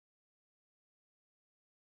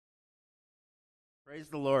Praise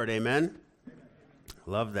the Lord, amen?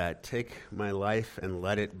 Love that. Take my life and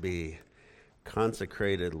let it be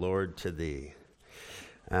consecrated, Lord, to thee.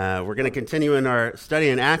 We're going to continue in our study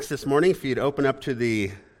in Acts this morning. If you'd open up to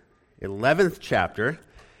the 11th chapter,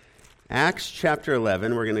 Acts chapter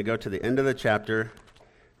 11, we're going to go to the end of the chapter.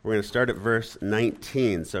 We're going to start at verse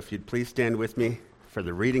 19. So if you'd please stand with me for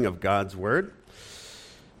the reading of God's Word.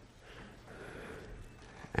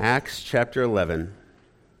 Acts chapter 11.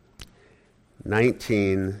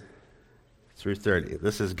 19 through 30.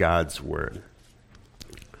 This is God's word.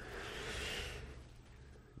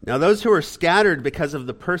 Now those who were scattered because of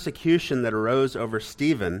the persecution that arose over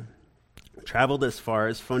Stephen traveled as far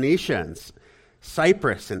as Phoenicia and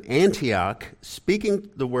Cyprus and Antioch,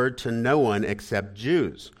 speaking the word to no one except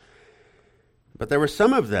Jews. But there were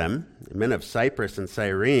some of them, men of Cyprus and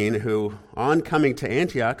Cyrene, who, on coming to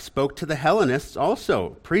Antioch, spoke to the Hellenists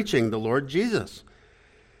also, preaching the Lord Jesus.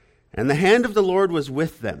 And the hand of the Lord was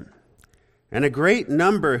with them, and a great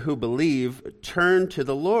number who believe turned to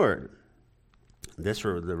the Lord.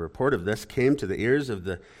 The report of this came to the ears of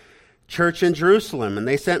the church in Jerusalem, and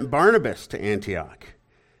they sent Barnabas to Antioch.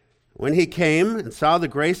 When he came and saw the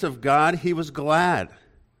grace of God, he was glad,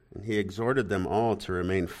 and he exhorted them all to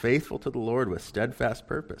remain faithful to the Lord with steadfast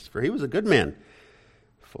purpose. For he was a good man,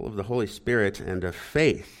 full of the Holy Spirit and of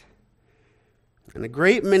faith. And a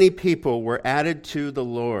great many people were added to the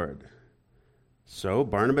Lord. So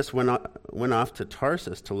Barnabas went off to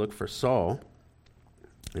Tarsus to look for Saul.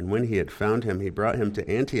 And when he had found him, he brought him to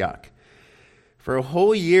Antioch. For a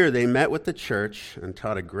whole year they met with the church and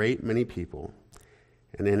taught a great many people.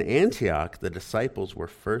 And in Antioch the disciples were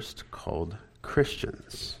first called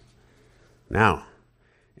Christians. Now,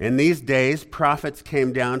 in these days prophets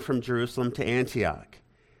came down from Jerusalem to Antioch.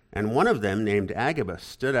 And one of them, named Agabus,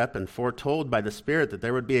 stood up and foretold by the Spirit that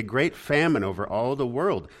there would be a great famine over all the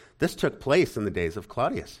world. This took place in the days of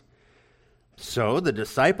Claudius. So the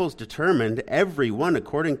disciples determined, every one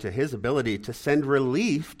according to his ability, to send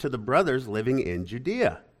relief to the brothers living in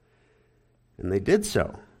Judea. And they did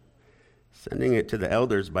so, sending it to the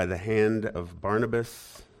elders by the hand of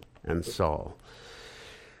Barnabas and Saul.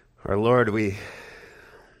 Our Lord, we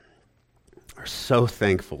are so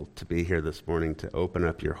thankful to be here this morning to open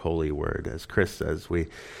up your holy word. As Chris says,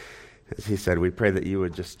 as he said, we pray that you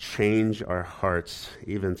would just change our hearts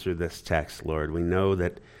even through this text, Lord. We know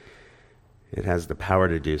that it has the power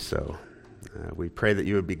to do so. We pray that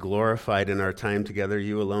you would be glorified in our time together.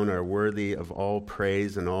 You alone are worthy of all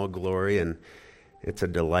praise and all glory, and it's a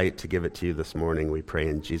delight to give it to you this morning. We pray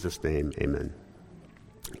in Jesus' name, amen.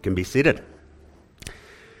 You can be seated.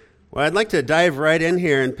 Well, I'd like to dive right in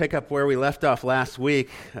here and pick up where we left off last week.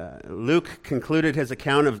 Luke concluded his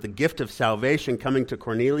account of the gift of salvation coming to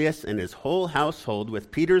Cornelius and his whole household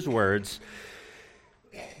with Peter's words,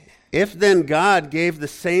 "If then God gave the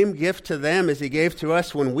same gift to them as he gave to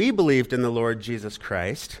us when we believed in the Lord Jesus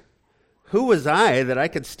Christ, who was I that I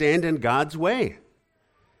could stand in God's way?"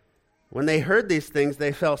 When they heard these things,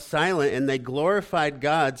 they fell silent and they glorified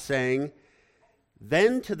God, saying,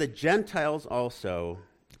 "Then to the Gentiles also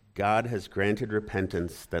God has granted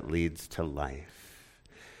repentance that leads to life."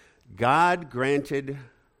 God granted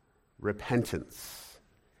repentance.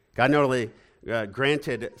 God not only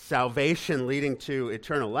granted salvation leading to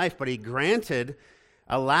eternal life, but he gave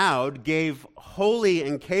holy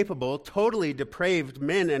and capable, totally depraved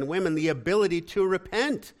men and women the ability to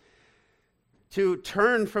repent, to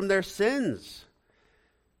turn from their sins,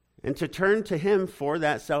 and to turn to him for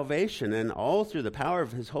that salvation, and all through the power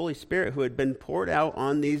of his Holy Spirit who had been poured out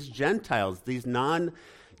on these Gentiles, these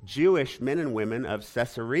non-Jewish men and women of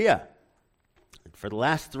Caesarea. For the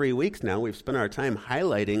last 3 weeks now, we've spent our time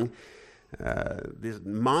highlighting this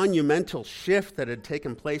monumental shift that had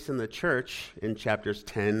taken place in the church in chapters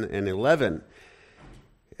 10 and 11.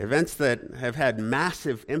 Events that have had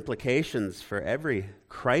massive implications for every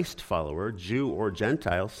Christ follower, Jew or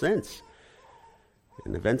Gentile, since.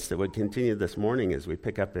 And events that would continue this morning as we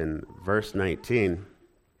pick up in verse 19,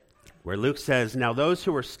 where Luke says, "Now those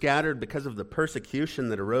who were scattered because of the persecution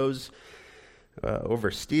that arose over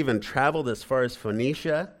Stephen traveled as far as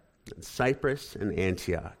Phoenicia, and Cyprus, and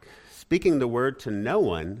Antioch, speaking the word to no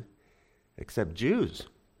one except Jews."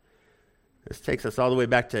 This takes us all the way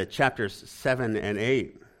back to chapters 7 and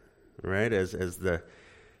 8, right? As the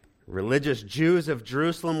religious Jews of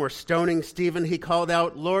Jerusalem were stoning Stephen, he called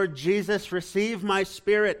out, "Lord Jesus, receive my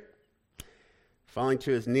spirit." Falling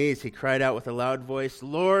to his knees, he cried out with a loud voice,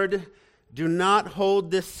 "Lord, do not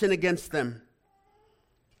hold this sin against them."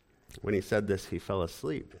 When he said this, he fell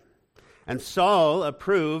asleep. And Saul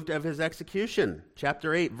approved of his execution.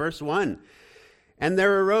 Chapter 8, verse 1. And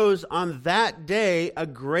there arose on that day a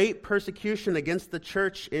great persecution against the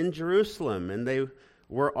church in Jerusalem, and they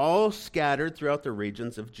were all scattered throughout the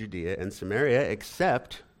regions of Judea and Samaria,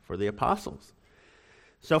 except for the apostles.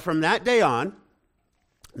 So from that day on,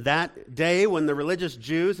 that day when the religious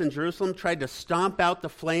Jews in Jerusalem tried to stomp out the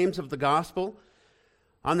flames of the gospel,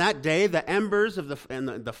 on that day the embers of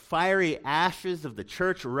the fiery ashes of the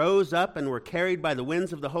church rose up and were carried by the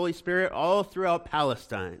winds of the Holy Spirit all throughout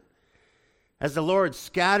Palestine. As the Lord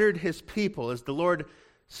scattered his people, as the Lord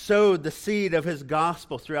sowed the seed of his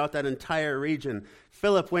gospel throughout that entire region,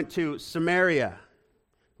 Philip went to Samaria,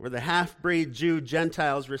 where the half-breed Jew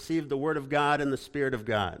Gentiles received the word of God and the Spirit of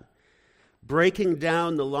God, breaking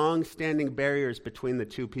down the long-standing barriers between the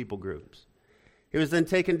two people groups. He was then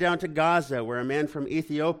taken down to Gaza, where a man from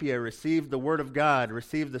Ethiopia received the word of God,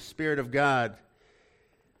 received the Spirit of God.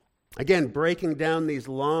 Again, breaking down these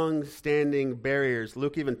long-standing barriers.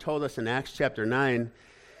 Luke even told us in Acts chapter 9,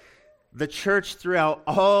 the church throughout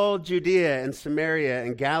all Judea and Samaria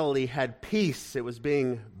and Galilee had peace. It was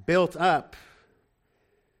being built up.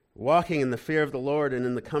 Walking in the fear of the Lord and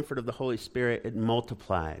in the comfort of the Holy Spirit, it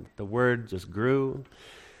multiplied. The word just grew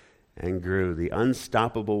and grew, the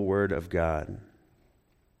unstoppable word of God. And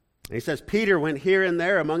he says, Peter went here and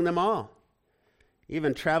there among them all,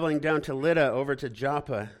 even traveling down to Lydda over to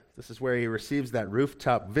Joppa. This is where he receives that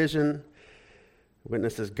rooftop vision,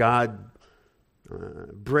 witnesses God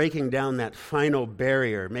breaking down that final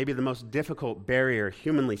barrier, maybe the most difficult barrier,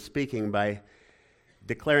 humanly speaking, by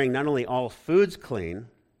declaring not only all foods clean,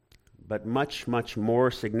 but much, much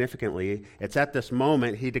more significantly, it's at this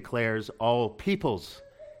moment he declares all peoples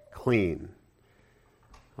clean.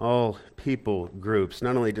 All people groups.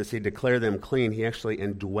 Not only does he declare them clean, he actually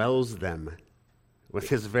indwells them with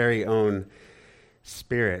his very own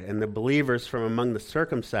Spirit. And the believers from among the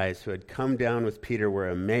circumcised who had come down with Peter were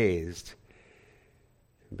amazed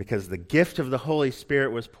because the gift of the Holy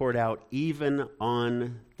Spirit was poured out even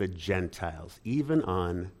on the Gentiles. Even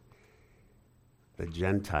on the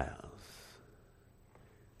Gentiles.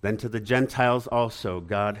 Then to the Gentiles also,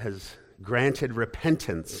 God has granted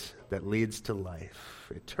repentance that leads to life,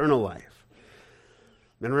 eternal life.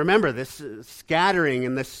 And remember, this scattering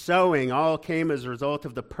and this sowing all came as a result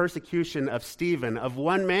of the persecution of Stephen, of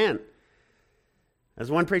one man.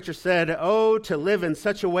 As one preacher said, "Oh, to live in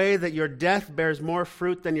such a way that your death bears more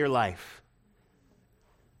fruit than your life."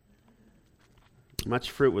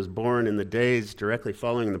 Much fruit was born in the days directly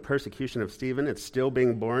following the persecution of Stephen. It's still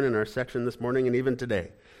being born in our section this morning and even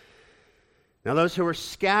today. Now, those who were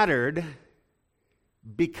scattered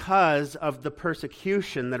because of the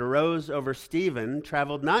persecution that arose over Stephen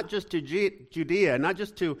traveled not just to Judea, not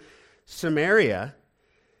just to Samaria,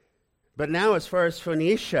 but now as far as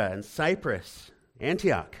Phoenicia and Cyprus,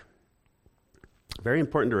 Antioch. Very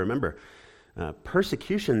important to remember.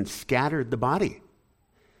 Persecution scattered the body.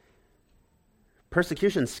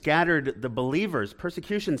 Persecution scattered the believers.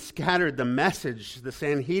 Persecution scattered the message the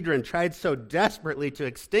Sanhedrin tried so desperately to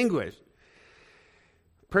extinguish.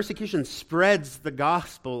 Persecution spreads the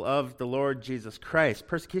gospel of the Lord Jesus Christ.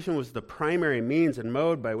 Persecution was the primary means and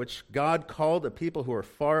mode by which God called a people who were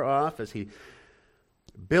far off as he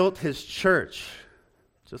built his church,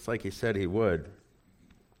 just like he said he would.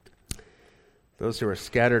 Those who were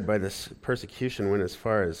scattered by this persecution went as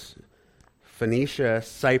far as Phoenicia,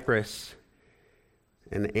 Cyprus,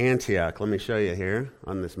 and Antioch. Let me show you here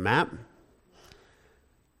on this map.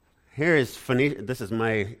 Here is Phoenicia. This is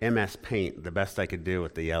my MS Paint, the best I could do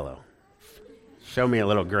with the yellow. Show me a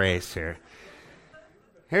little grace here.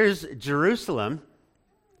 Here's Jerusalem.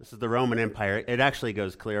 This is the Roman Empire. It actually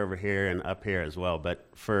goes clear over here and up here as well, but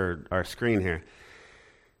for our screen here.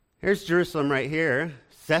 Here's Jerusalem right here.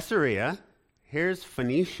 Caesarea. Here's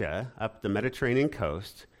Phoenicia up the Mediterranean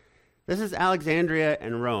coast. This is Alexandria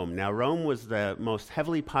and Rome. Now, Rome was the most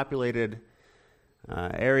heavily populated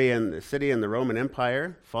area in the city in the Roman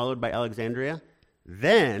Empire, followed by Alexandria,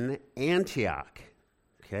 then Antioch.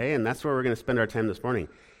 Okay, and that's where we're going to spend our time this morning.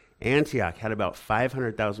 Antioch had about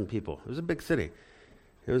 500,000 people. It was a big city.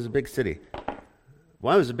 Well, it was a big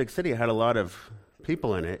city. It had a lot of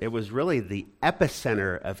people in it. It was really the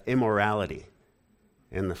epicenter of immorality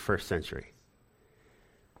in the first century.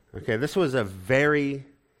 Okay, this was a very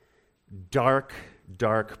dark,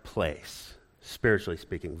 dark place, spiritually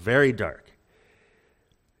speaking. Very dark.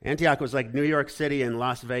 Antioch was like New York City and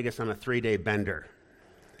Las Vegas on a 3-day bender.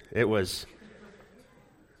 It was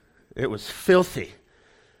filthy.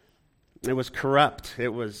 It was corrupt. It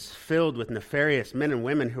was filled with nefarious men and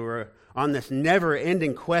women who were on this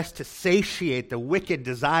never-ending quest to satiate the wicked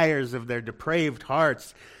desires of their depraved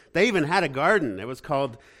hearts. They even had a garden. It was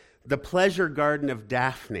called the Pleasure Garden of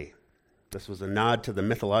Daphne. This was a nod to the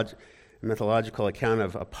mythological account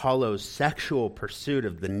of Apollo's sexual pursuit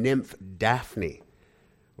of the nymph Daphne,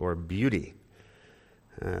 or Beauty.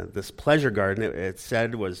 This pleasure garden, it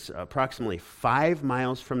said, was approximately 5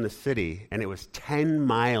 miles from the city, and it was 10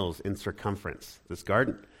 miles in circumference, this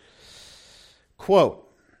garden. Quote,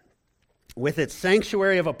 with its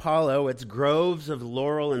sanctuary of Apollo, its groves of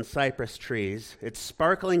laurel and cypress trees, its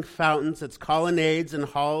sparkling fountains, its colonnades and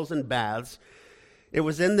halls and baths, it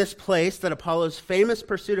was in this place that Apollo's famous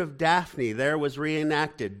pursuit of Daphne there was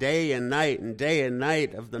reenacted day and night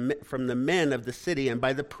from the men of the city and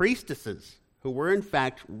by the priestesses, who were in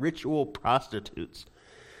fact ritual prostitutes.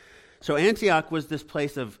 So Antioch was this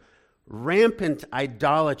place of rampant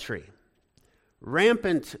idolatry,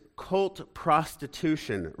 rampant cult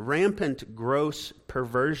prostitution, rampant gross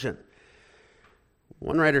perversion.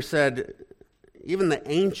 One writer said, even the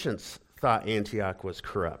ancients thought Antioch was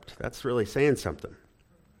corrupt. That's really saying something.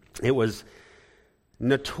 It was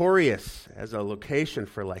notorious as a location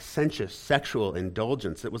for licentious sexual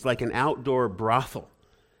indulgence. It was like an outdoor brothel.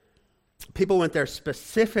 People went there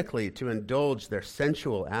specifically to indulge their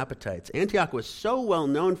sensual appetites. Antioch was so well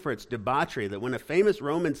known for its debauchery that when a famous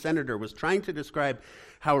Roman senator was trying to describe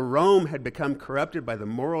how Rome had become corrupted by the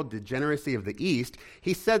moral degeneracy of the East,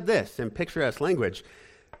 he said this in picturesque language: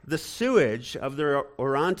 the sewage of the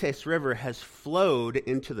Orontes River has flowed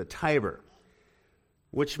into the Tiber,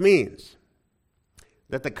 which means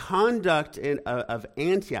that the conduct of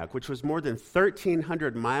Antioch, which was more than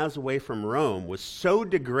 1,300 miles away from Rome, was so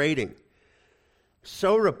degrading,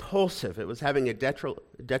 so repulsive, it was having a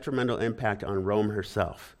detrimental impact on Rome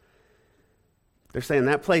herself. They're saying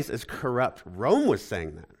that place is corrupt. Rome was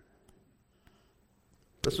saying that.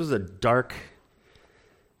 This was a dark,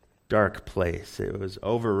 dark place. It was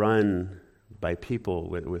overrun by people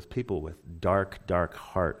with people with dark, dark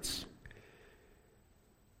hearts.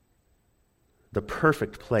 The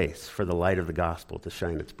perfect place for the light of the gospel to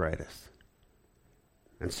shine its brightest.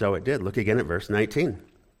 And so it did. Look again at verse 19.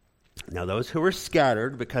 Now those who were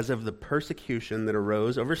scattered because of the persecution that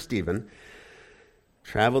arose over Stephen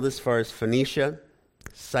traveled as far as Phoenicia,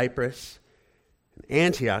 Cyprus, and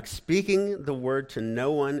Antioch, speaking the word to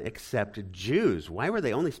no one except Jews. Why were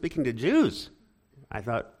they only speaking to Jews?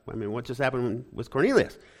 What just happened with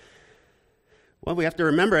Cornelius? Well, we have to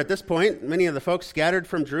remember at this point, many of the folks scattered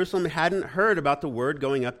from Jerusalem hadn't heard about the word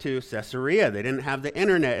going up to Caesarea. They didn't have the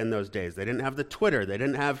internet in those days. They didn't have the Twitter. They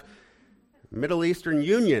didn't have Middle Eastern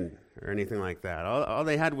Union or anything like that. All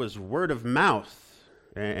they had was word of mouth.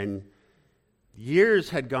 And years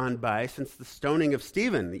had gone by since the stoning of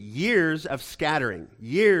Stephen. Years of scattering.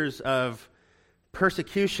 Years of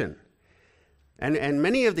persecution. And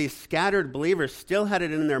many of these scattered believers still had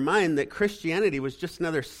it in their mind that Christianity was just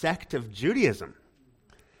another sect of Judaism.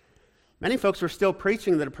 Many folks were still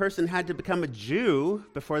preaching that a person had to become a Jew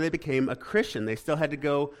before they became a Christian. They still had to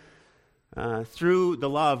go through the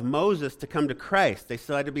law of Moses to come to Christ. They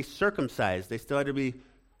still had to be circumcised. They still had to be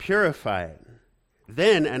purified.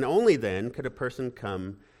 Then, and only then, could a person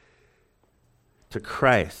come to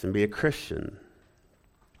Christ and be a Christian.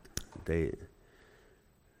 The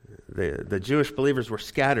Jewish believers were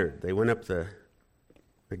scattered. They went up the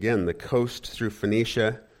coast through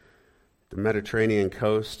Phoenicia, the Mediterranean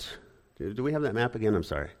coast. Do we have that map again? I'm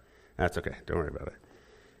sorry. That's okay. Don't worry about it.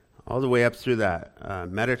 All the way up through that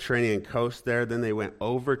Mediterranean coast there. Then they went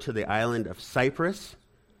over to the island of Cyprus,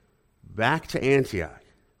 back to Antioch.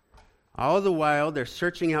 All the while, they're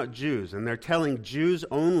searching out Jews, and they're telling Jews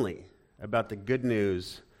only about the good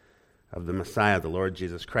news of the Messiah, the Lord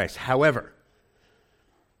Jesus Christ. However,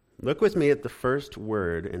 look with me at the first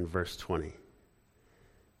word in verse 20.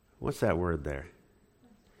 What's that word there?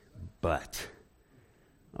 But.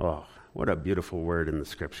 Oh, what a beautiful word in the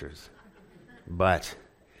Scriptures. But.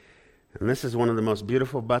 And this is one of the most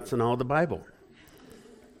beautiful buts in all the Bible.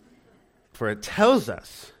 For it tells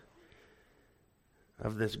us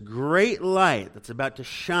of this great light that's about to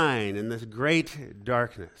shine in this great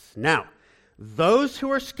darkness. Now, those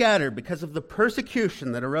who are scattered because of the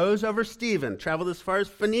persecution that arose over Stephen traveled as far as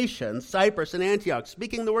Phoenicia and Cyprus and Antioch,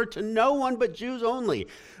 speaking the word to no one but Jews only.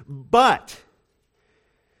 But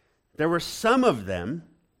there were some of them,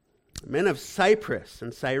 men of Cyprus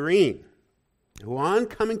and Cyrene, who on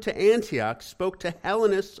coming to Antioch spoke to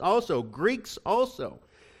Hellenists also, Greeks also,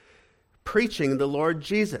 preaching the Lord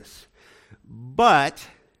Jesus. But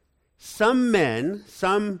some men,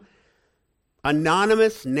 some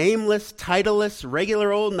anonymous, nameless, titleless,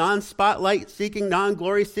 regular old, non-spotlight-seeking,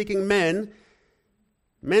 non-glory-seeking men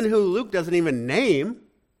who Luke doesn't even name,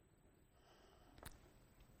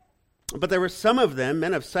 but there were some of them,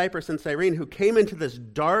 men of Cyprus and Cyrene, who came into this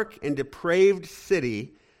dark and depraved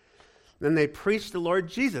city and they preached the Lord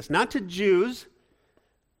Jesus, not to Jews,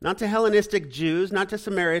 not to Hellenistic Jews, not to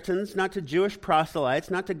Samaritans, not to Jewish proselytes,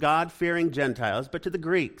 not to God-fearing Gentiles, but to the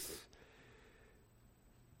Greeks,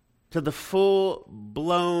 to the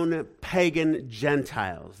full-blown pagan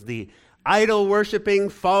Gentiles, the idol-worshiping,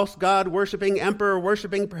 false god-worshiping,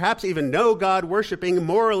 emperor-worshiping, perhaps even no God-worshiping,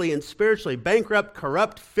 morally and spiritually bankrupt,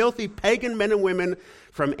 corrupt, filthy, pagan men and women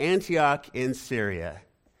from Antioch in Syria.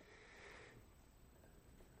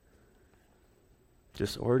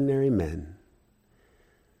 Just ordinary men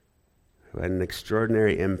who had an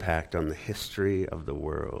extraordinary impact on the history of the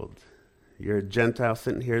world. You're a Gentile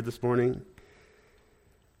sitting here this morning.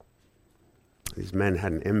 These men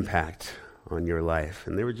had an impact on your life,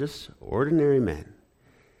 and they were just ordinary men.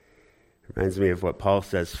 Reminds me of what Paul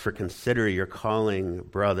says, "For consider your calling,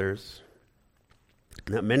 brothers.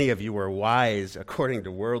 Not many of you were wise according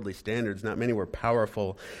to worldly standards. Not many were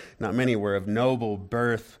powerful. Not many were of noble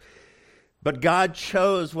birth. But God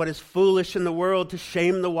chose what is foolish in the world to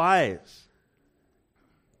shame the wise.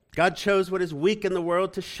 God chose what is weak in the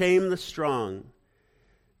world to shame the strong.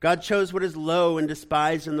 God chose what is low and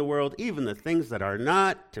despised in the world, even the things that are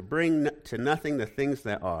not, to bring to nothing the things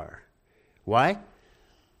that are." Why?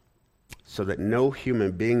 So that no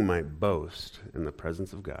human being might boast in the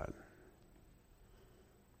presence of God.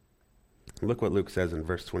 Look what Luke says in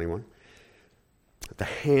verse 21. "The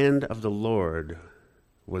hand of the Lord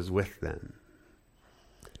was with them.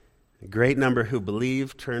 A great number who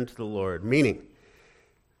believed turned to the Lord," meaning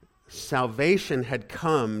salvation had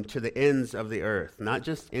come to the ends of the earth, not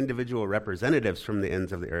just individual representatives from the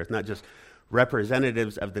ends of the earth, not just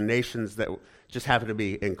representatives of the nations that just happen to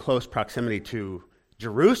be in close proximity to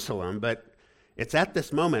Jerusalem, but it's at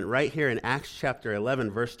this moment right here in Acts chapter 11,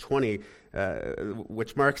 verse 20,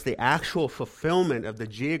 which marks the actual fulfillment of the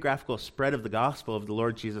geographical spread of the gospel of the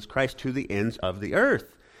Lord Jesus Christ to the ends of the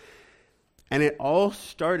earth. And it all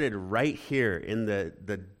started right here in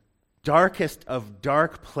the darkest of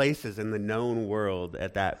dark places in the known world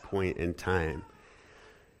at that point in time.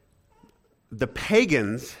 The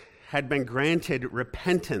pagans had been granted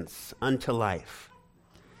repentance unto life.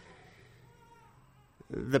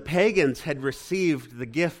 The pagans had received the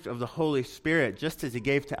gift of the Holy Spirit just as he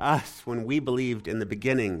gave to us when we believed in the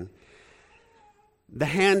beginning. The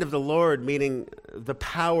hand of the Lord, meaning the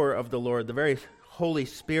power of the Lord, the very Holy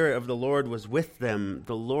Spirit of the Lord was with them.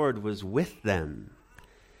 The Lord was with them.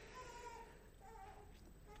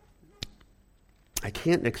 I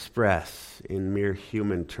can't express in mere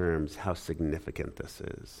human terms how significant this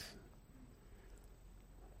is.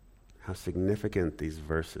 How significant these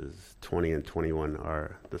verses 20 and 21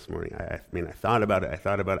 are this morning. I thought about it.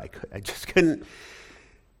 I just couldn't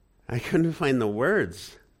find the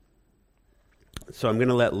words. So I'm going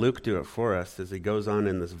to let Luke do it for us as he goes on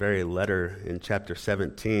in this very letter in chapter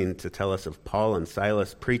 17 to tell us of Paul and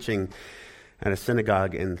Silas preaching at a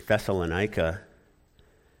synagogue in Thessalonica.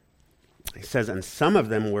 He says, "And some of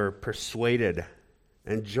them were persuaded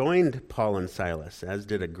and joined Paul and Silas, as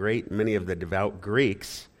did a great many of the devout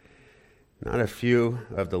Greeks, not a few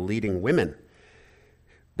of the leading women.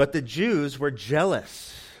 But the Jews were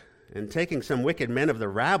jealous, and taking some wicked men of the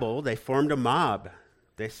rabble, they formed a mob.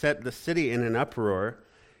 They set the city in an uproar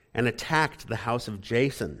and attacked the house of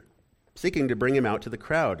Jason, seeking to bring him out to the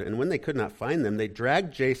crowd. And when they could not find them, they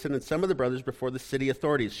dragged Jason and some of the brothers before the city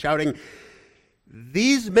authorities, shouting,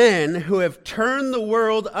 'These men who have turned the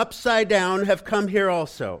world upside down have come here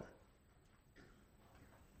also.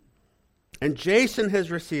 And Jason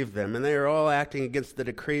has received them, and they are all acting against the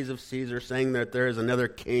decrees of Caesar, saying that there is another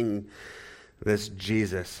king, this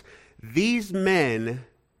Jesus. These men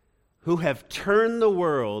who have turned the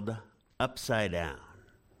world upside down.'"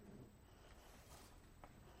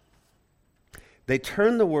 They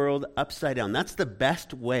turn the world upside down. That's the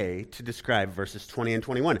best way to describe verses 20 and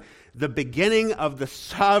 21. The beginning of the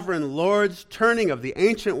sovereign Lord's turning of the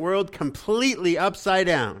ancient world completely upside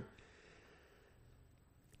down.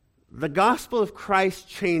 The gospel of Christ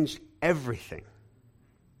changed everything.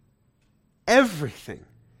 Everything.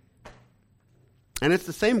 And it's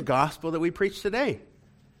the same gospel that we preach today.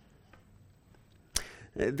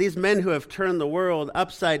 These men who have turned the world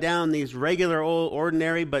upside down, these regular old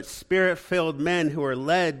ordinary but spirit-filled men who are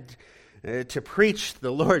led to preach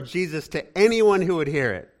the Lord Jesus to anyone who would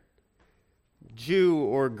hear it, Jew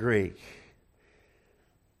or Greek.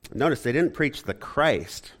 Notice they didn't preach the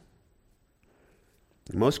Christ.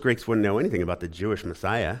 Most Greeks wouldn't know anything about the Jewish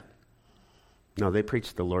Messiah. No, they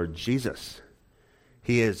preached the Lord Jesus.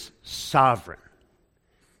 He is sovereign.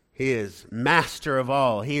 He is master of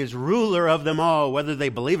all. He is ruler of them all, whether they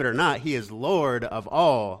believe it or not. He is Lord of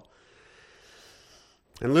all.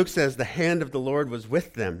 And Luke says the hand of the Lord was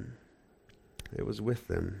with them. It was with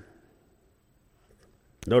them.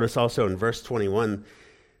 Notice also in verse 21,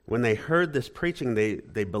 when they heard this preaching,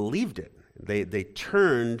 they believed it. They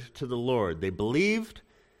turned to the Lord. They believed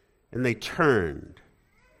and they turned.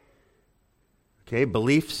 Okay,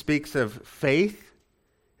 belief speaks of faith,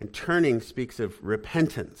 and turning speaks of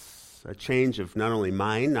repentance, a change of not only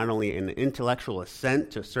mind, not only an intellectual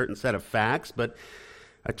assent to a certain set of facts, but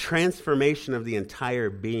a transformation of the entire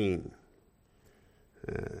being.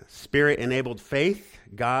 Spirit-enabled faith,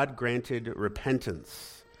 God granted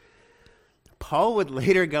repentance. Paul would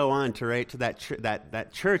later go on to write to that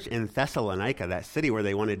church in Thessalonica, that city where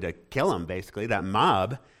they wanted to kill him, basically, that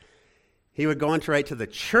mob. He would go on to write to the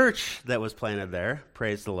church that was planted there,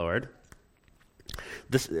 praise the Lord.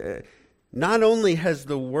 Not only has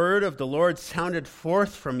the word of the Lord sounded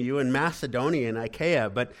forth from you in Macedonia and Achaia,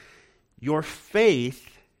 but your faith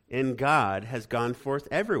in God has gone forth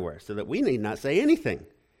everywhere, so that we need not say anything.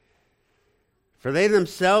 For they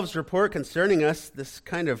themselves report concerning us the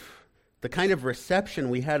kind of reception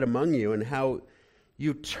we had among you, and how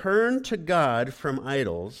you turned to God from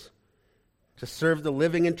idols to serve the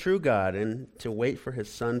living and true God, and to wait for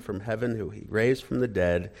his Son from heaven, who he raised from the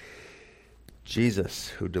dead, Jesus,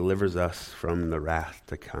 who delivers us from the wrath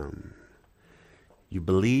to come. You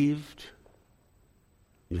believed.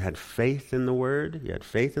 You had faith in the word. You had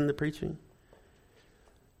faith in the preaching.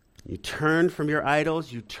 You turned from your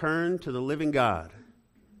idols. You turned to the living God.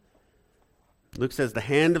 Luke says, the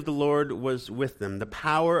hand of the Lord was with them. The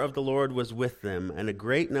power of the Lord was with them. And a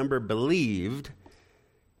great number believed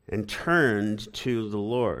and turned to the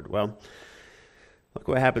Lord. Well, look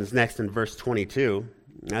what happens next in verse 22.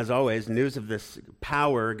 As always, news of this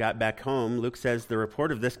power got back home. Luke says, the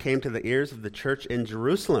report of this came to the ears of the church in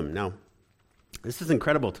Jerusalem. Now, this is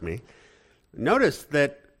incredible to me. Notice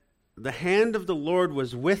that the hand of the Lord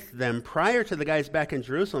was with them prior to the guys back in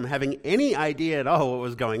Jerusalem having any idea at all what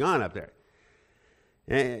was going on up there.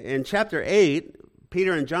 In chapter 8,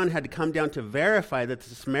 Peter and John had to come down to verify that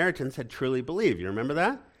the Samaritans had truly believed. You remember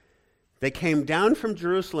that? They came down from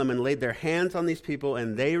Jerusalem and laid their hands on these people,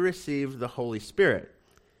 and they received the Holy Spirit.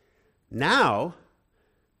 Now,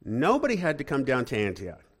 nobody had to come down to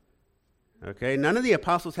Antioch. Okay, none of the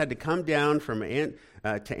apostles had to come down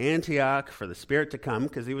to Antioch for the Spirit to come,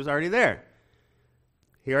 because he was already there.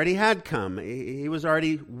 He already had come. He was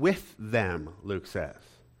already with them, Luke says.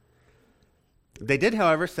 They did,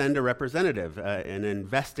 however, send a representative, an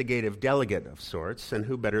investigative delegate of sorts, and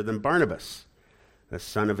who better than Barnabas, the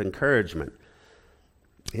son of encouragement.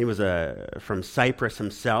 He was from Cyprus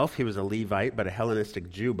himself. He was a Levite, but a Hellenistic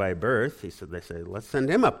Jew by birth. They said, let's send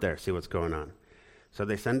him up there, see what's going on. So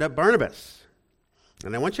they send up Barnabas.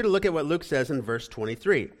 And I want you to look at what Luke says in verse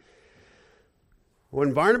 23.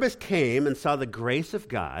 When Barnabas came and saw the grace of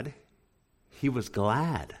God, he was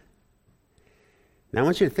glad. Now I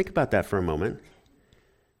want you to think about that for a moment.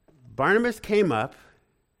 Barnabas came up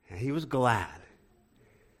and he was glad.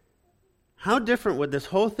 How different would this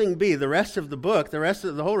whole thing be, the rest of the book, the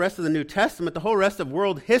whole rest of the New Testament, the whole rest of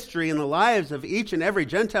world history and the lives of each and every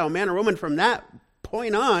Gentile man or woman from that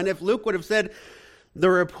point on, if Luke would have said, the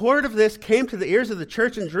report of this came to the ears of the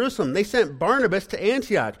church in Jerusalem. They sent Barnabas to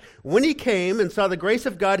Antioch. When he came and saw the grace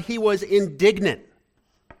of God, he was indignant.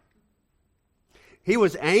 He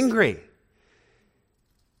was angry.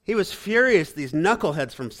 He was furious. These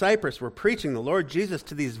knuckleheads from Cyprus were preaching the Lord Jesus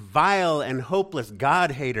to these vile and hopeless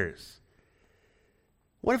God haters.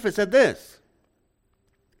 What if it said this?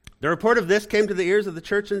 The report of this came to the ears of the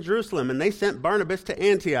church in Jerusalem, and they sent Barnabas to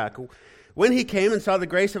Antioch. When he came and saw the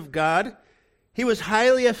grace of God, he was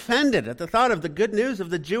highly offended at the thought of the good news of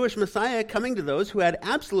the Jewish Messiah coming to those who had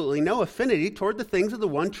absolutely no affinity toward the things of the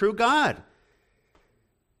one true God.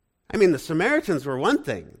 I mean, the Samaritans were one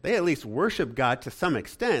thing. They at least worshiped God to some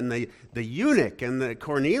extent. And the eunuch and the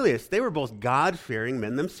Cornelius, they were both God-fearing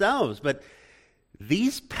men themselves. But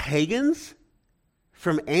these pagans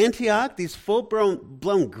from Antioch, these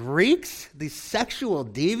full-blown Greeks, these sexual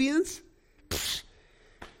deviants,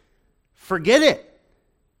 forget it.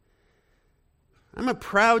 I'm a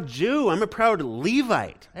proud Jew. I'm a proud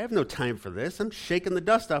Levite. I have no time for this. I'm shaking the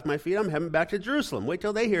dust off my feet. I'm heading back to Jerusalem. Wait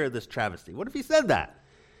till they hear this travesty. What if he said that?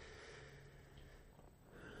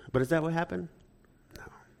 But is that what happened? No.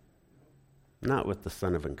 Not with the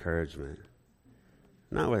son of encouragement.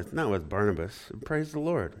 Not with Barnabas. Praise the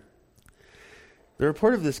Lord. The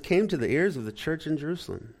report of this came to the ears of the church in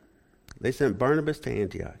Jerusalem. They sent Barnabas to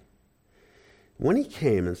Antioch. When he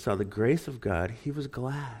came and saw the grace of God, he was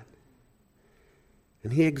glad.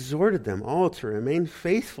 And he exhorted them all to remain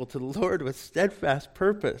faithful to the Lord with steadfast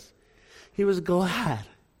purpose. He was glad.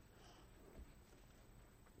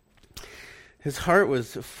 His heart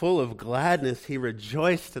was full of gladness. He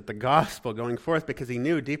rejoiced at the gospel going forth because he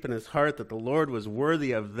knew deep in his heart that the Lord was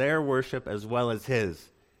worthy of their worship as well as his.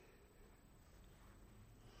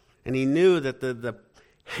 And he knew that the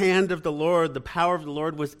hand of the Lord, the power of the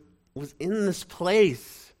Lord was in this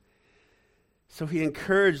place. So he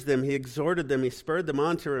encouraged them, he exhorted them, he spurred them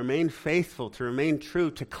on to remain faithful, to remain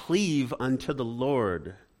true, to cleave unto the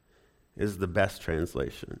Lord is the best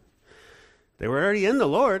translation. They were already in the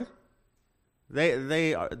Lord.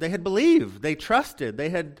 They had believed, they trusted, they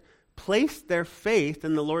had placed their faith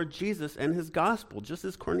in the Lord Jesus and his gospel, just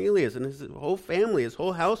as Cornelius and his whole family, his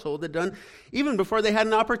whole household had done, even before they had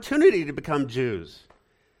an opportunity to become Jews.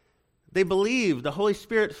 They believed, the Holy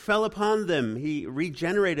Spirit fell upon them, he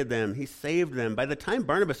regenerated them, he saved them. By the time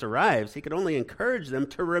Barnabas arrives, he could only encourage them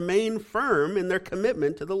to remain firm in their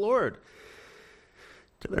commitment to the Lord,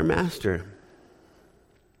 to their master.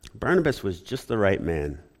 Barnabas was just the right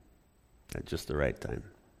man at just the right time.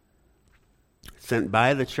 Sent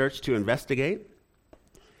by the church to investigate,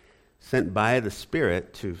 sent by the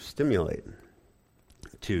Spirit to stimulate,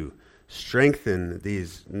 to strengthen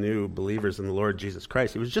these new believers in the Lord Jesus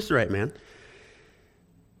Christ. He was just the right man.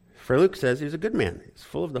 For Luke says he was a good man. He's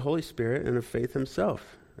full of the Holy Spirit and of faith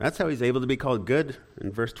himself. That's how he's able to be called good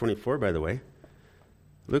in verse 24, by the way.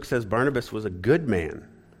 Luke says Barnabas was a good man.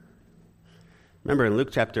 Remember in Luke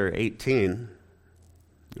chapter 18,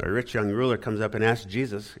 a rich young ruler comes up and asks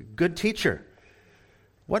Jesus, "Good teacher,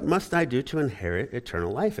 what must I do to inherit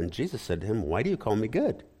eternal life?" And Jesus said to him, "Why do you call me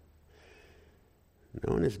good?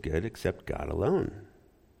 No one is good except God alone."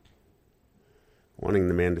 Wanting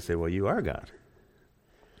the man to say, "Well, you are God."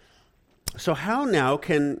 So how now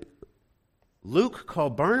can Luke call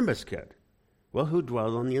Barnabas good? Well, who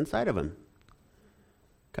dwelled on the inside of him?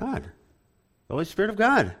 God, the Holy Spirit of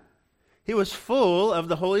God. He was full of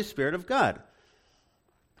the Holy Spirit of God.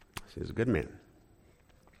 So he was a good man.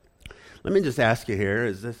 Let me just ask you here,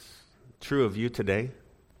 is this true of you today?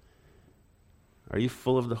 Are you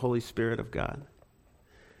full of the Holy Spirit of God?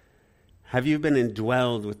 Have you been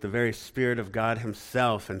indwelled with the very Spirit of God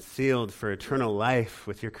himself and sealed for eternal life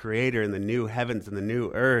with your Creator in the new heavens and the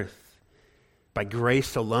new earth by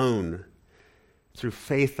grace alone, through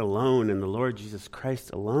faith alone in the Lord Jesus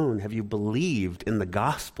Christ alone? Have you believed in the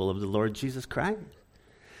gospel of the Lord Jesus Christ?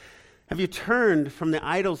 Have you turned from the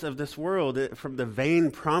idols of this world, from the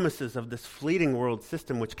vain promises of this fleeting world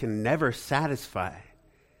system which can never satisfy?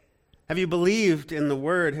 Have you believed in the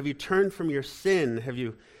Word? Have you turned from your sin? Have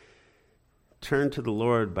you turned to the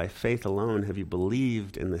Lord by faith alone? Have you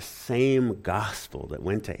believed in the same gospel that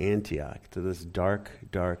went to Antioch, to this dark,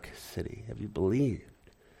 dark city? Have you believed?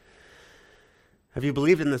 Have you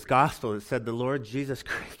believed in this gospel that said the Lord Jesus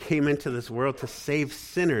came into this world to save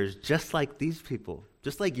sinners just like these people,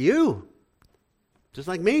 just like you, just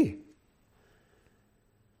like me?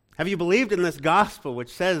 Have you believed in this gospel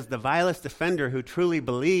which says the vilest offender who truly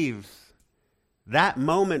believes, that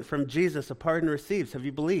moment from Jesus a pardon receives? Have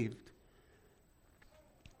you believed?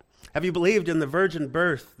 Have you believed in the virgin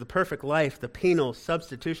birth, the perfect life, the penal,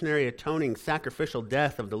 substitutionary, atoning, sacrificial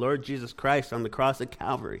death of the Lord Jesus Christ on the cross at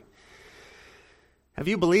Calvary? Have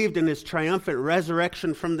you believed in his triumphant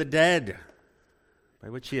resurrection from the dead, by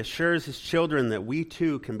which he assures his children that we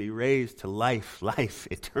too can be raised to life,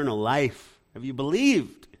 eternal life? Have you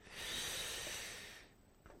believed?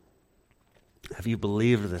 Have you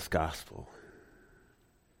believed this gospel?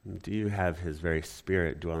 Do you have his very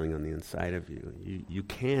Spirit dwelling on the inside of you? You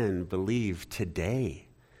can believe today.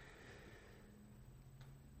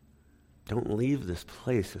 Don't leave this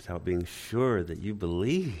place without being sure that you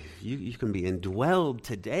believe. You can be indwelled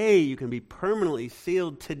today. You can be permanently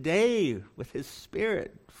sealed today with his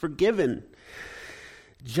Spirit, forgiven,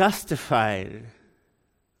 justified,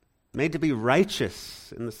 made to be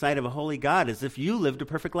righteous in the sight of a holy God, as if you lived a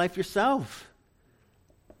perfect life yourself.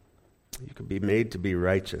 You can be made to be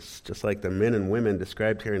righteous, just like the men and women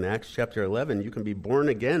described here in Acts chapter 11. You can be born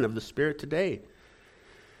again of the Spirit today,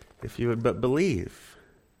 if you would but believe.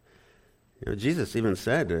 You know, Jesus even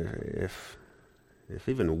said, if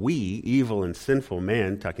even we, evil and sinful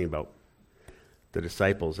man, talking about the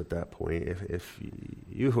disciples at that point, if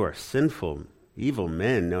you who are sinful, evil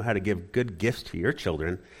men know how to give good gifts to your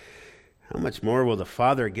children, how much more will the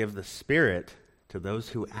Father give the Spirit to those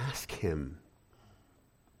who ask him?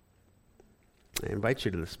 I invite you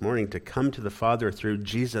to this morning to come to the Father through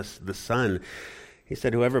Jesus the Son. He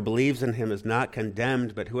said, whoever believes in him is not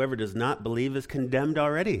condemned, but whoever does not believe is condemned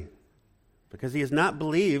already, because he has not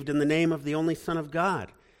believed in the name of the only Son of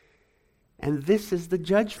God. And this is the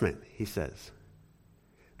judgment, he says.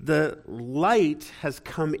 The light has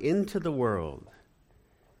come into the world,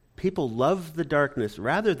 People loved the darkness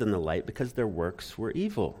rather than the light because their works were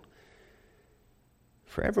evil.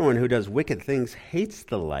 For everyone who does wicked things hates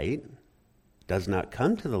the light, does not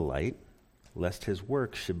come to the light, lest his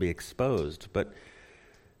work should be exposed. But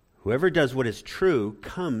whoever does what is true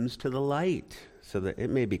comes to the light, so that it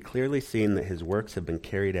may be clearly seen that his works have been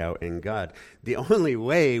carried out in God. The only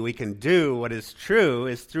way we can do what is true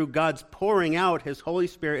is through God's pouring out his Holy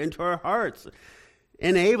Spirit into our hearts,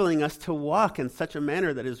 enabling us to walk in such a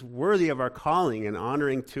manner that is worthy of our calling and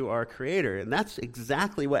honoring to our Creator. And that's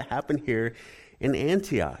exactly what happened here in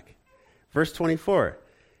Antioch. Verse 24,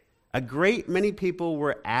 a great many people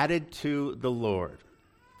were added to the Lord.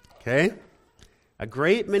 Okay? A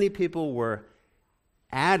great many people were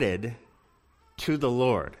added to the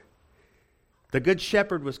Lord. The good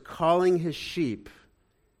shepherd was calling his sheep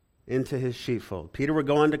into his sheepfold. Peter would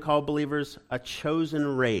go on to call believers a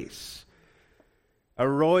chosen race, a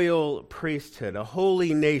royal priesthood, a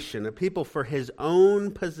holy nation, a people for his own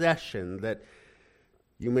possession, that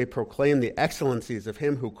you may proclaim the excellencies of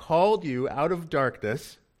him who called you out of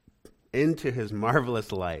darkness into his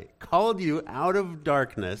marvelous light. Called you out of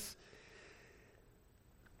darkness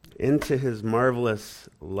into his marvelous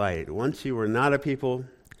light. Once you were not a people,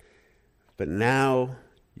 but now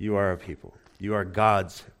you are a people. You are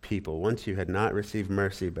God's people. Once you had not received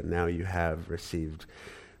mercy, but now you have received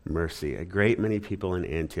mercy. A great many people in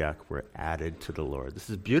Antioch were added to the Lord.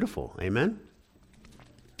 This is beautiful. Amen?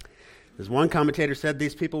 As one commentator said,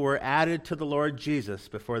 these people were added to the Lord Jesus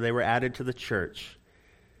before they were added to the church.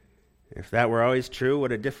 If that were always true,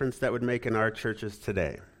 what a difference that would make in our churches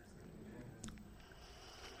today.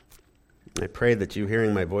 I pray that you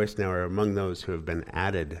hearing my voice now are among those who have been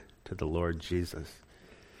added to the Lord Jesus.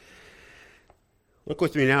 Look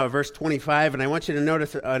with me now at verse 25, and I want you to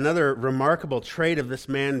notice another remarkable trait of this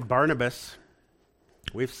man, Barnabas.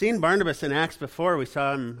 We've seen Barnabas in Acts before. We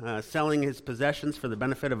saw him selling his possessions for the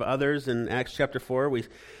benefit of others in Acts chapter 4. We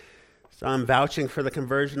saw him vouching for the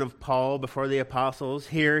conversion of Paul before the apostles.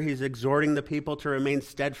 Here he's exhorting the people to remain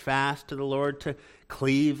steadfast to the Lord, to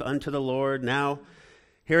cleave unto the Lord. Now,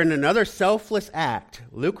 here in another selfless act,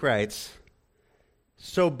 Luke writes,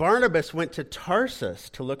 so Barnabas went to Tarsus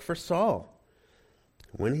to look for Saul.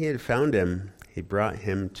 When he had found him, he brought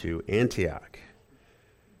him to Antioch.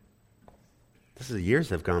 This is years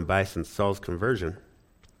have gone by since Saul's conversion.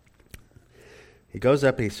 He goes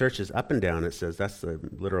up, he searches up and down, it says, that's the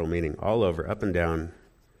literal meaning, all over, up and down,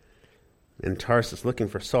 in Tarsus, looking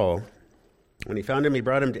for Saul. When he found him, he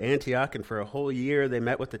brought him to Antioch, and for a whole year they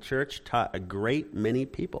met with the church, taught a great many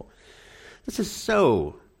people. This is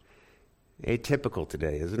so atypical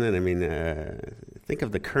today, isn't it? I mean, think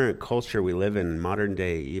of the current culture we live in,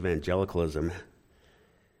 modern-day evangelicalism.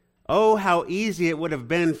 Oh, how easy it would have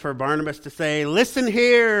been for Barnabas to say, listen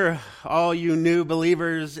here, all you new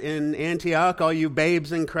believers in Antioch, all you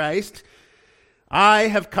babes in Christ. I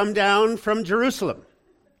have come down from Jerusalem.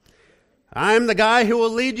 I'm the guy who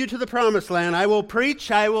will lead you to the promised land. I will preach,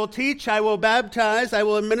 I will teach, I will baptize, I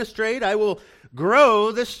will administrate, I will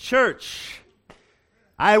grow this church.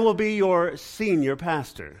 I will be your senior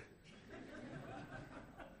pastor.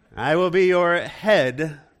 I will be your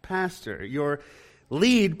head pastor, your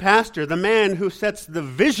lead pastor, the man who sets the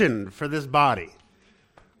vision for this body.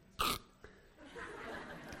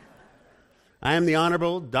 I am the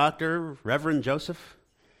Honorable Dr. Reverend Joseph,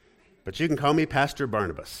 but you can call me Pastor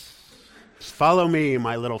Barnabas. Follow me,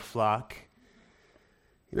 my little flock.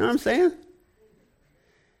 You know what I'm saying?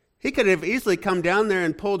 He could have easily come down there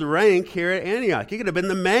and pulled rank here at Antioch. He could have been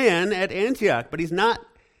the man at Antioch, but he's not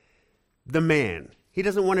the man. He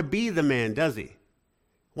doesn't want to be the man, does he?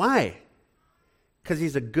 Why? Because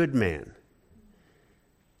he's a good man.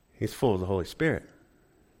 He's full of the Holy Spirit.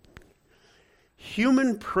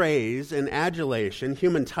 Human praise and adulation,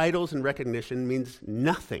 human titles and recognition means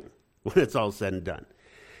nothing when it's all said and done.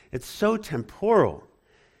 It's so temporal.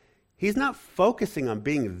 He's not focusing on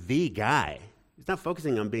being the guy. He's not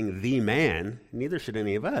focusing on being the man. Neither should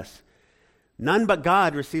any of us. None but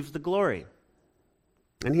God receives the glory.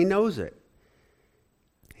 And he knows it.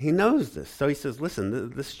 He knows this. So he says,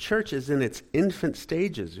 listen, this church is in its infant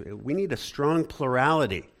stages. We need a strong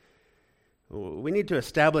plurality. We need to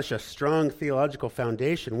establish a strong theological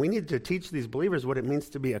foundation. We need to teach these believers what it means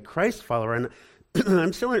to be a Christ follower. And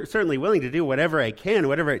I'm certainly willing to do whatever I can,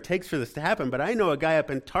 whatever it takes for this to happen, but I know a guy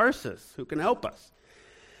up in Tarsus who can help us.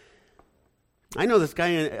 I know this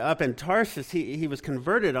guy up in Tarsus, he was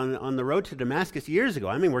converted on the road to Damascus years ago.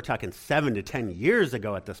 I mean, we're talking 7 to 10 years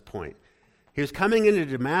ago at this point. He was coming into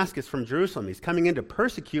Damascus from Jerusalem. He's coming in to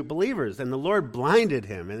persecute believers, and the Lord blinded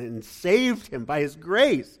him and saved him by his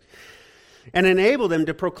grace. and enabled him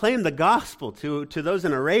to proclaim the gospel to those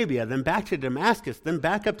in Arabia, then back to Damascus, then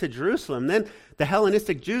back up to Jerusalem. Then the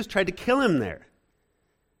Hellenistic Jews tried to kill him there.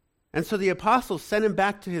 And so the apostles sent him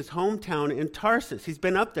back to his hometown in Tarsus. He's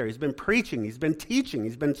been up there. He's been preaching. He's been teaching.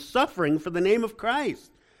 He's been suffering for the name of Christ.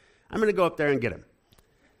 I'm going to go up there and get him.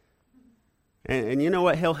 And you know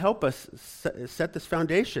what? He'll help us set this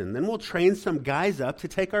foundation. Then we'll train some guys up to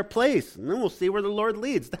take our place. And then we'll see where the Lord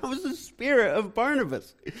leads. That was the spirit of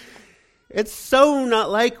Barnabas. It's so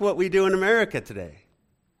not like what we do in America today.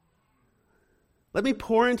 Let me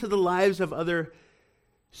pour into the lives of other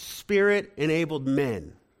spirit-enabled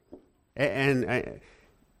men and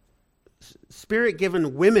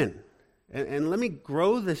spirit-given women. And let me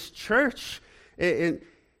grow this church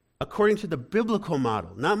according to the biblical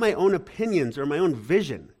model, not my own opinions or my own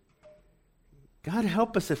vision. God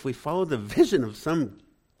help us if we follow the vision of some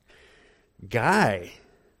guy.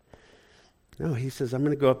 No, he says, I'm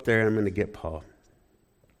going to go up there and I'm going to get Paul.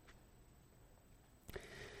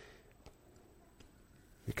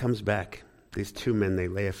 He comes back. These two men, they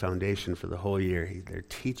lay a foundation for the whole year. They're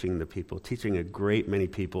teaching the people, teaching a great many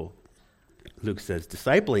people. Luke says,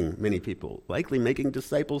 discipling many people, likely making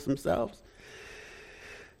disciples themselves.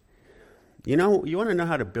 You know, you want to know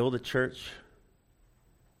how to build a church?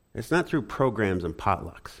 It's not through programs and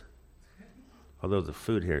potlucks. Although the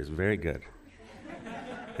food here is very good.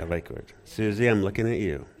 I like it. Susie, I'm looking at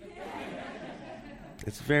you.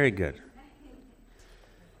 It's very good.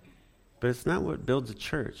 But it's not what builds a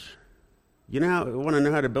church. You want to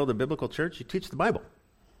know how to build a biblical church? You teach the Bible.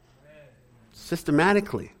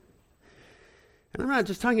 Systematically. And I'm not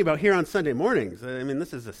just talking about here on Sunday mornings. I mean,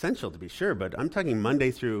 this is essential to be sure, but I'm talking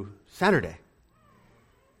Monday through Saturday.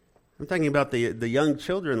 I'm talking about the young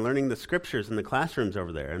children learning the scriptures in the classrooms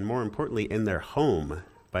over there, and more importantly, in their home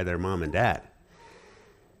by their mom and dad.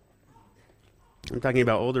 I'm talking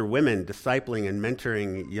about older women discipling and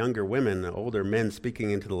mentoring younger women, older men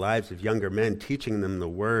speaking into the lives of younger men, teaching them the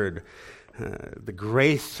word, the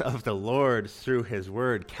grace of the Lord through his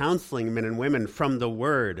word, counseling men and women from the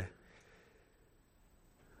word.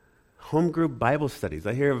 Home group Bible studies.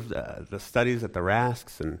 I hear of the studies at the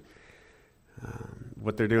Rasks and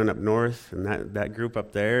what they're doing up north and that group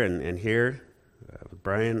up there and here with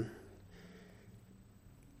Brian.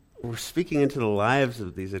 We're speaking into the lives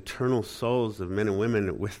of these eternal souls of men and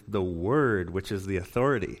women with the word, which is the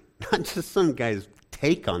authority, not just some guy's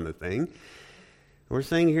take on the thing. We're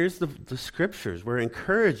saying here's the scriptures. We're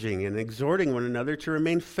encouraging and exhorting one another to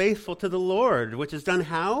remain faithful to the Lord, which is done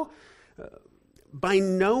how? By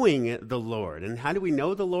knowing the Lord. And how do we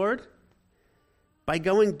know the Lord? By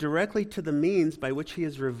going directly to the means by which he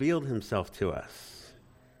has revealed himself to us.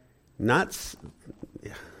 I'm not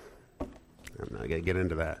going to get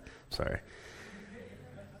into that. Sorry.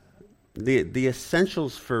 The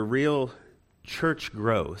essentials for real church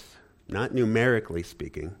growth, not numerically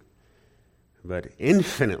speaking, but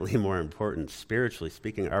infinitely more important spiritually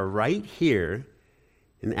speaking, are right here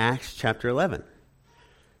in Acts chapter 11.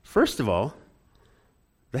 First of all,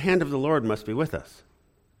 the hand of the Lord must be with us.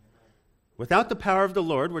 Without the power of the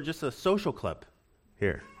Lord, we're just a social club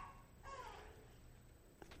here.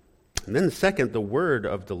 And then second, the word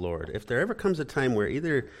of the Lord. If there ever comes a time where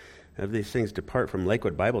either of these things depart from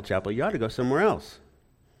Lakewood Bible Chapel, you ought to go somewhere else.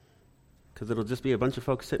 Because it'll just be a bunch of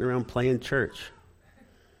folks sitting around playing church.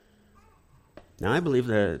 Now, I believe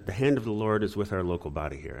that the hand of the Lord is with our local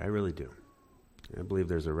body here. I really do. I believe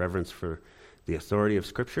there's a reverence for the authority of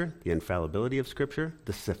Scripture, the infallibility of Scripture,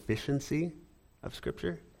 the sufficiency of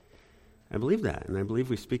Scripture. I believe that, and I believe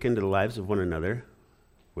we speak into the lives of one another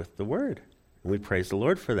with the Word, and we praise the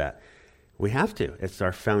Lord for that. We have to. It's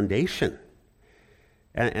our foundation.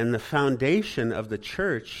 And the foundation of the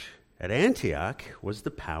church at Antioch was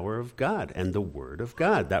the power of God and the Word of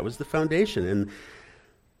God. That was the foundation. And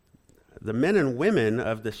the men and women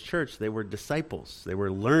of this church, they were disciples. They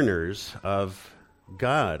were learners of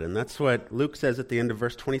God. And that's what Luke says at the end of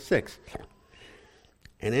verse 26.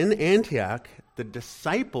 And in Antioch, the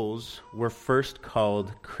disciples were first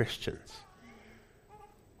called Christians.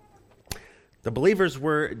 The believers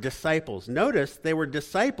were disciples. Notice they were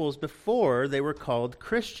disciples before they were called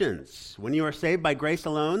Christians. When you are saved by grace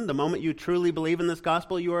alone, the moment you truly believe in this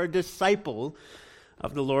gospel, you are a disciple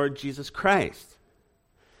of the Lord Jesus Christ.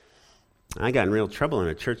 I got in real trouble in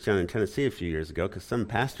a church down in Tennessee a few years ago because some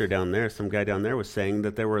pastor down there, some guy down there was saying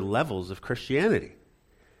that there were levels of Christianity.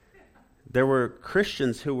 There were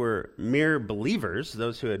Christians who were mere believers,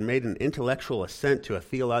 those who had made an intellectual assent to a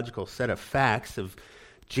theological set of facts of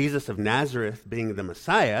Jesus of Nazareth being the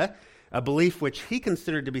Messiah, a belief which he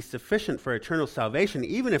considered to be sufficient for eternal salvation,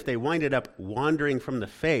 even if they winded up wandering from the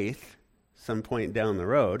faith some point down the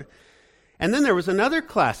road. And then there was another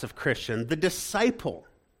class of Christian, the disciple,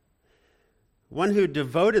 one who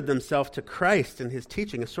devoted themselves to Christ and his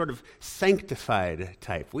teaching, a sort of sanctified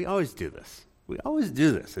type. We always do this. We always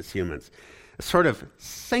do this as humans. A sort of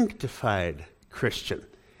sanctified Christian.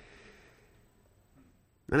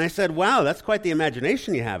 And I said, wow, that's quite the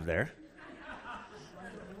imagination you have there.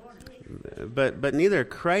 But neither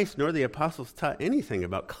Christ nor the apostles taught anything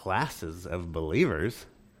about classes of believers.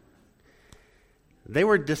 They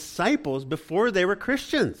were disciples before they were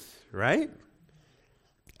Christians, right?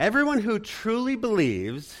 Everyone who truly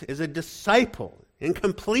believes is a disciple in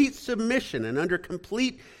complete submission and under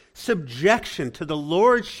complete subjection to the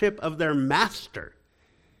lordship of their master.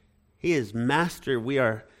 He is master. We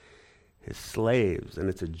are his slaves, and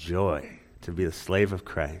it's a joy to be the slave of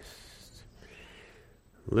Christ.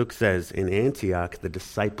 Luke says in Antioch, the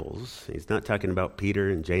disciples, he's not talking about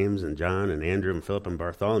Peter and James and John and Andrew and Philip and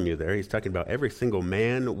Bartholomew there. He's talking about every single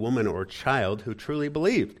man, woman, or child who truly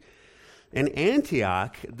believed. In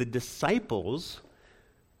Antioch, the disciples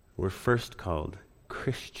were first called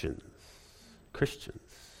Christians. Christians.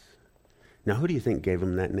 Now, who do you think gave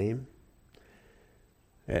them that name?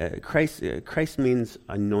 Christ means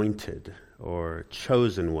anointed or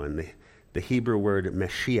chosen one. The Hebrew word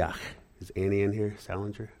Mashiach. Is Annie in here?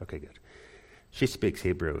 Salinger? Okay, good. She speaks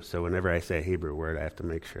Hebrew, so whenever I say a Hebrew word, I have to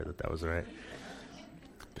make sure that was right.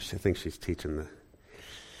 But I think she's teaching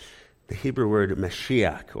the Hebrew word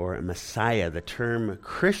Mashiach or Messiah. The term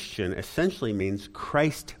Christian essentially means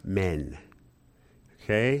Christ men.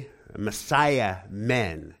 Okay? Messiah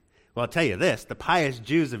men. Well, I'll tell you this, the pious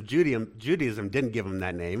Jews of Judaism didn't give him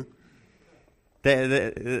that name.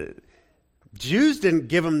 The Jews didn't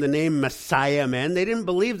give him the name Messiah men. They didn't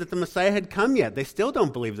believe that the Messiah had come yet. They still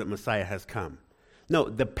don't believe that Messiah has come. No,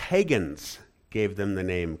 the pagans gave them the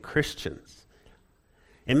name Christians.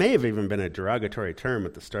 It may have even been a derogatory term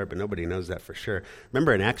at the start, but nobody knows that for sure.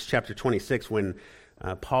 Remember in Acts chapter 26 when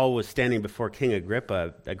Paul was standing before King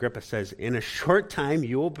Agrippa, Agrippa says, in a short time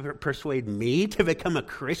you will persuade me to become a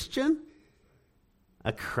Christian?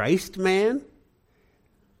 A Christ man?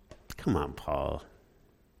 Come on, Paul.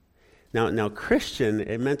 Now, Christian,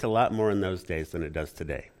 it meant a lot more in those days than it does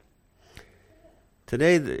today.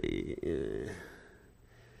 Today,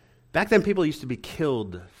 back then people used to be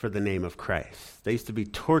killed for the name of Christ. They used to be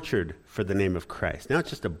tortured for the name of Christ. Now it's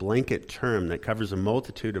just a blanket term that covers a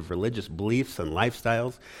multitude of religious beliefs and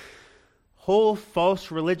lifestyles. Whole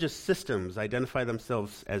false religious systems identify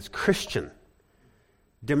themselves as Christian.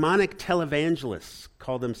 Demonic televangelists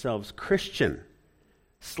call themselves Christian.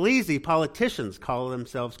 Sleazy politicians call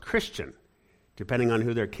themselves Christian, depending on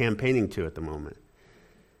who they're campaigning to at the moment.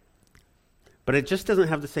 But it just doesn't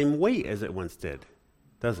have the same weight as it once did,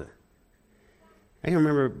 does it? I can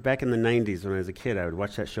remember back in the 90s when I was a kid, I would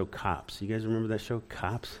watch that show Cops. You guys remember that show,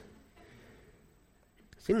 Cops?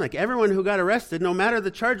 It seemed like everyone who got arrested, no matter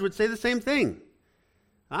the charge, would say the same thing.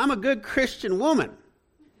 I'm a good Christian woman.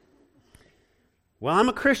 Well, I'm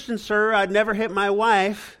a Christian, sir. I'd never hit my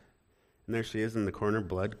wife. And there she is in the corner,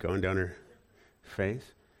 blood going down her face.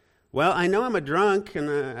 Well, I know I'm a drunk and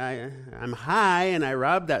I'm high and I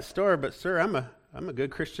robbed that store, but sir, I'm a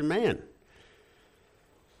good Christian man.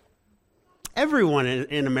 Everyone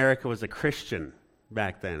in America was a Christian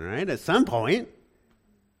back then, right? At some point.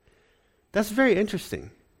 That's very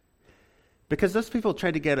interesting. Because those people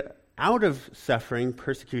tried to get out of suffering,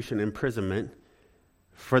 persecution, imprisonment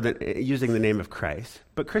using the name of Christ.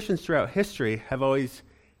 But Christians throughout history have always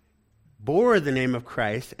bore the name of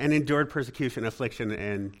Christ and endured persecution, affliction,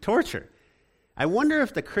 and torture. I wonder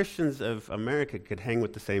if the Christians of America could hang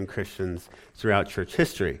with the same Christians throughout church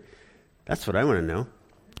history. That's what I want to know.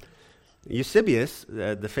 Eusebius,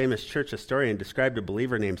 the famous church historian, described a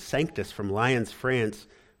believer named Sanctus from Lyons, France,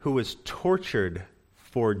 who was tortured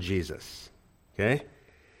for Jesus. Okay?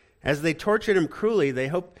 As they tortured him cruelly, they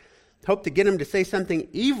hoped to get him to say something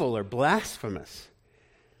evil or blasphemous.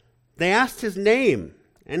 They asked his name,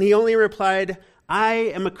 and he only replied, I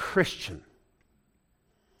am a Christian.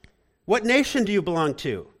 What nation do you belong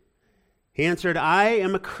to? He answered, I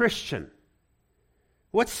am a Christian.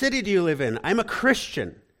 What city do you live in? I'm a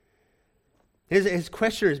Christian. His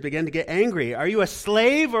questioners began to get angry. Are you a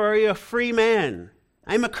slave or are you a free man?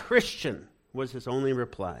 I'm a Christian, was his only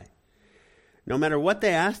reply. No matter what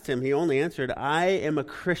they asked him, he only answered, I am a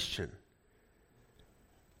Christian.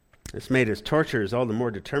 This made his torturers all the more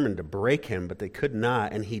determined to break him, but they could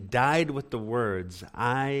not, and he died with the words,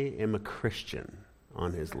 I am a Christian,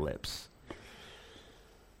 on his lips.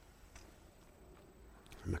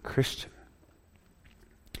 I'm a Christian.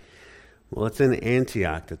 Well, it's in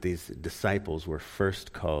Antioch that these disciples were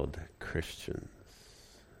first called Christians.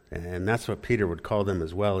 And that's what Peter would call them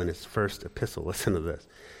as well in his first epistle. Listen to this.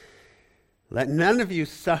 Let none of you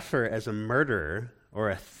suffer as a murderer or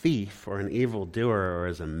a thief or an evildoer or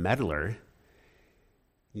as a meddler.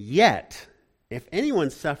 Yet, if anyone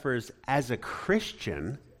suffers as a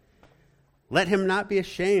Christian, let him not be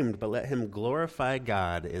ashamed, but let him glorify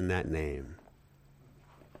God in that name.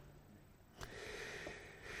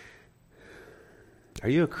 Are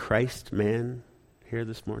you a Christ man here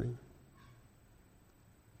this morning?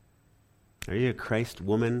 Are you a Christ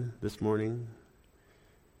woman this morning?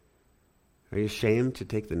 Are you ashamed to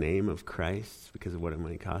take the name of Christ because of what it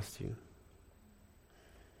might cost you?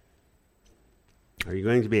 Are you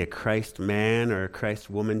going to be a Christ man or a Christ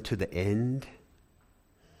woman to the end?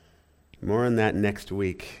 More on that next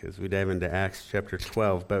week as we dive into Acts chapter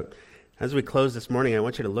 12. But as we close this morning, I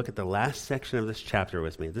want you to look at the last section of this chapter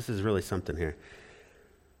with me. This is really something here.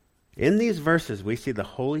 In these verses, we see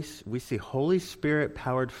Holy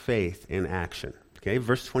Spirit-powered faith in action. Okay,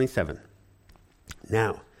 verse 27.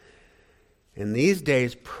 Now, in these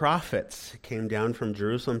days, prophets came down from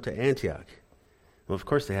Jerusalem to Antioch. Well, of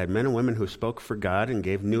course, they had men and women who spoke for God and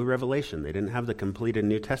gave new revelation. They didn't have the completed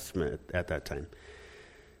New Testament at that time.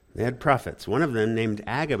 They had prophets. One of them, named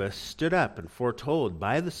Agabus, stood up and foretold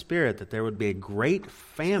by the Spirit that there would be a great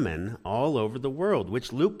famine all over the world,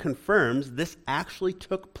 which Luke confirms this actually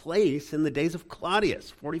took place in the days of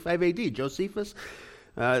Claudius, 45 AD. Josephus,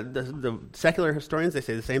 the secular historians, they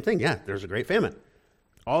say the same thing. Yeah, there's a great famine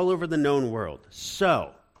all over the known world.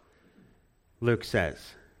 So, Luke says,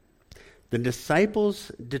 the disciples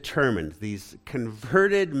determined, these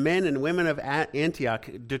converted men and women of Antioch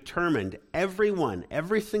determined, every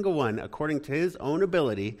single one, according to his own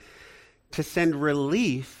ability, to send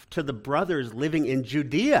relief to the brothers living in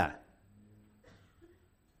Judea.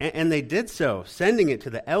 And they did so, sending it to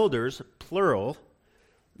the elders, plural,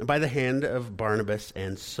 by the hand of Barnabas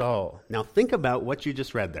and Saul. Now think about what you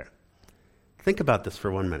just read there. Think about this for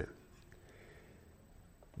 1 minute.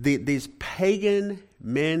 These pagan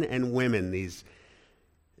men and women, these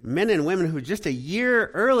men and women who just a year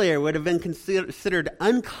earlier would have been considered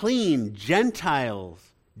unclean, Gentiles,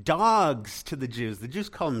 dogs to the Jews. The Jews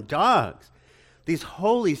call them dogs. These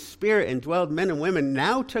Holy Spirit-indwelled men and women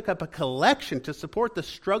now took up a collection to support the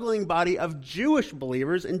struggling body of Jewish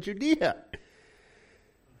believers in Judea.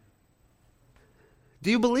 Do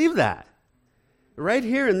you believe that? Right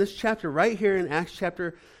here in this chapter, right here in Acts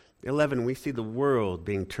chapter 11, we see the world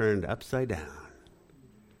being turned upside down.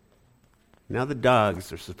 Now the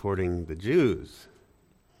dogs are supporting the Jews.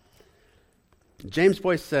 James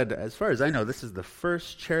Boyce said, as far as I know, this is the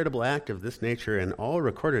first charitable act of this nature in all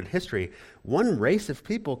recorded history. One race of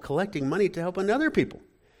people collecting money to help another people.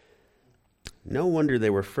 No wonder they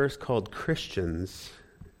were first called Christians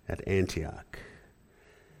at Antioch.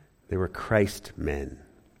 They were Christ men,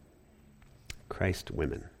 Christ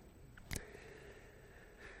women.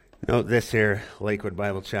 Note this here, Lakewood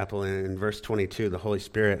Bible Chapel, in verse 22, the Holy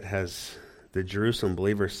Spirit has the Jerusalem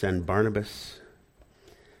believers send Barnabas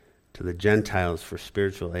to the Gentiles for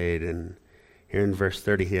spiritual aid. And here in verse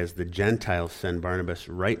 30, he has the Gentiles send Barnabas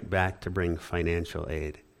right back to bring financial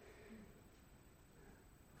aid.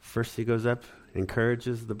 First he goes up,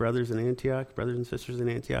 encourages the brothers in Antioch, brothers and sisters in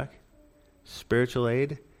Antioch. Spiritual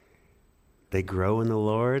aid. They grow in the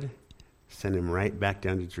Lord. Send him right back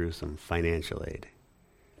down to Jerusalem, financial aid,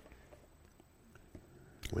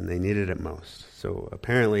 when they needed it most. So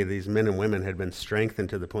apparently these men and women had been strengthened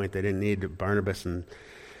to the point they didn't need Barnabas and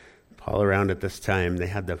Paul around at this time. They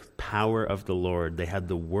had the power of the Lord. They had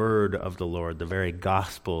the word of the Lord, the very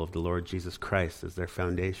gospel of the Lord Jesus Christ as their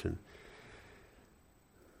foundation.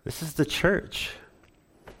 This is the church.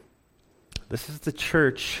 This is the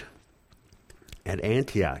church at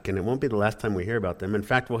Antioch, and it won't be the last time we hear about them. In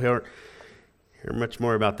fact, we'll hear much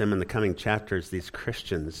more about them in the coming chapters, these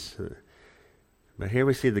Christians. But here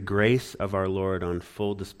we see the grace of our Lord on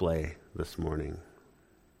full display this morning.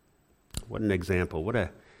 What an example. What a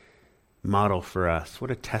model for us. What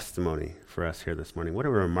a testimony for us here this morning. What a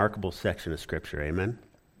remarkable section of Scripture. Amen?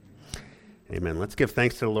 Amen. Let's give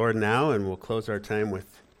thanks to the Lord now, and we'll close our time with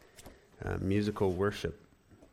musical worship.